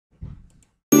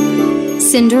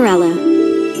Cinderella.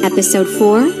 Episode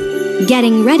 4,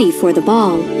 Getting Ready for the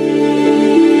Ball.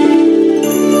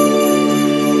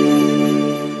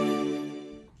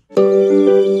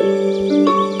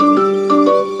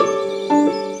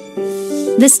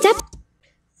 The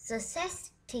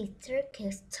teacher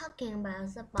keeps talking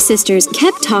about the ball. Sisters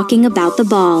kept talking about the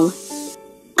ball.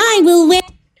 I will wear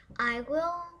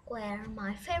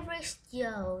my favorite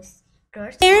jewels.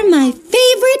 my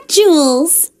favorite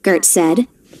jewels, Gert said.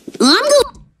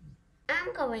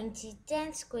 I'm going to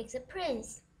dance with the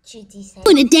prince, Judy said. I'm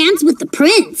going to dance with the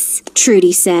prince,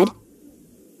 Trudy said.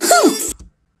 Humph!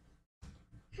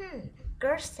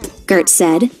 Gert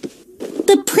said.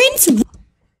 The prince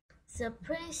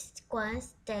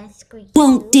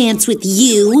won't dance with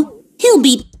you. He'll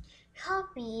be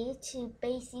too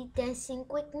busy dancing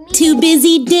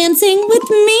with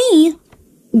me.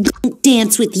 Won't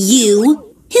dance with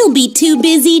you. He'll be too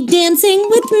busy dancing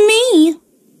with me.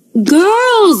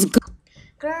 Girls,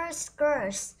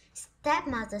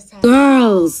 stepmother said.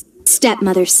 Girls,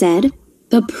 stepmother said.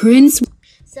 The prince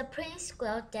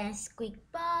will dance with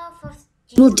both of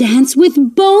you. Will dance with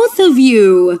both of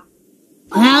you.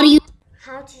 How did you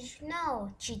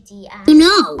know? Judy asked.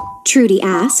 Trudy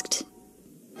asked.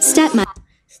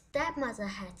 Stepmother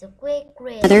had a quick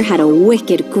grin. Mother had a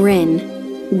wicked grin.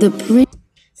 The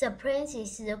prince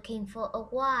is looking for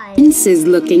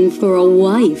a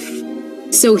wife.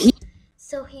 So he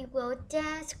will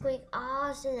dance with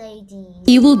all the ladies.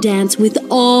 He will dance with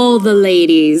all the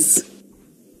ladies.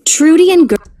 Trudy and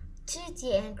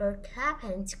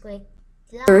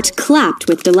Gert clapped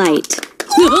with delight.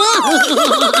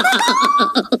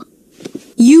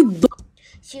 You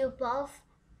both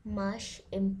must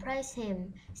impress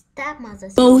him, stepmother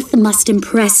said. Both must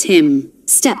impress him,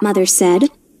 stepmother said.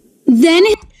 Then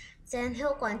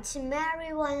he'll want to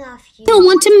marry one of you. He'll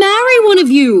want to marry one of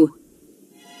you.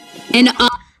 And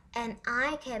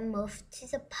I can move to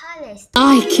the palace.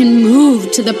 I can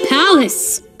move to the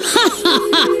palace.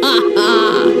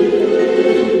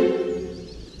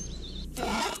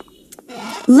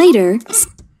 Later,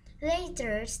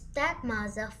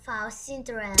 stepmother found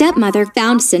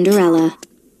Cinderella.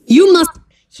 You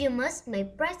must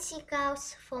make pretty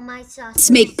gowns for my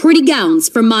daughters. Make pretty gowns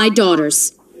for my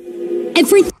daughters.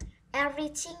 Everything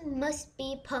must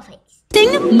be perfect.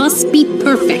 Everything must be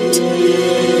perfect.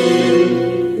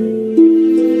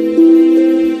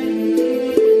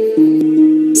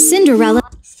 Cinderella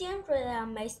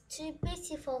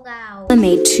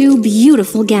made two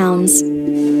beautiful gowns.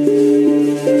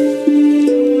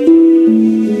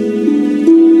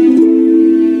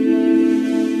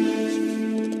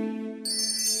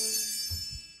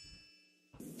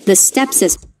 The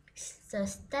stepsister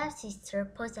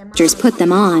put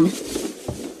them on.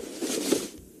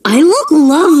 I look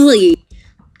lovely.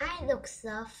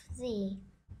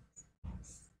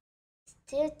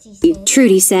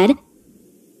 Trudy said.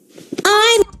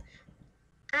 I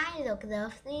look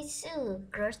lovely too,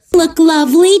 look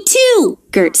lovely too,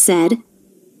 Gert said.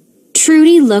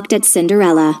 Trudy looked at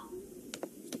Cinderella.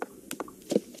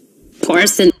 Poor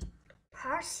Cinderella,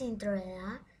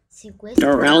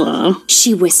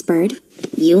 she whispered.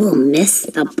 You will miss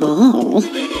the ball.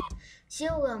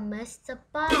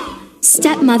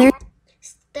 Stepmother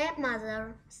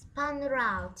spun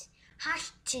around.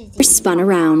 Hush, Judy.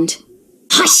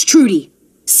 Hush, Trudy.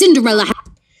 Cinderella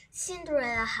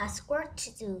has work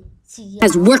to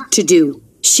do.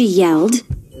 She yelled.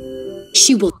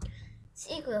 She will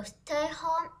stay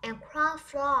home and scrub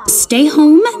floors. Stay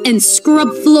home and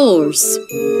scrub floors.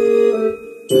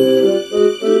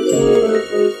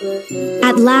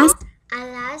 At last,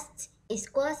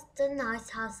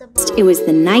 it was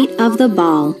the night of the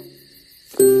ball.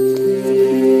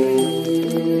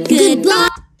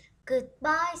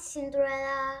 Goodbye,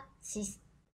 Cinderella.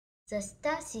 The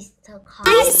stepsister called.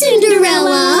 Hi,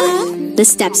 Cinderella, the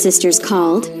stepsisters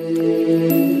called.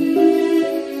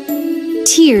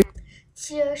 Tears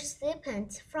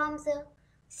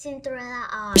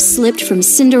slipped from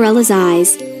Cinderella's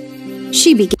eyes.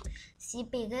 She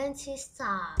began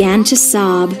to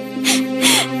sob.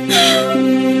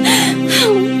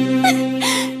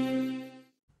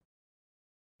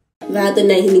 Và tuần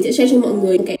này thì mình sẽ share cho mọi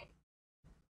người cái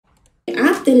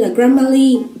app tên là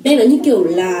Grammarly. Đây là như kiểu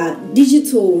là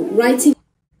digital writing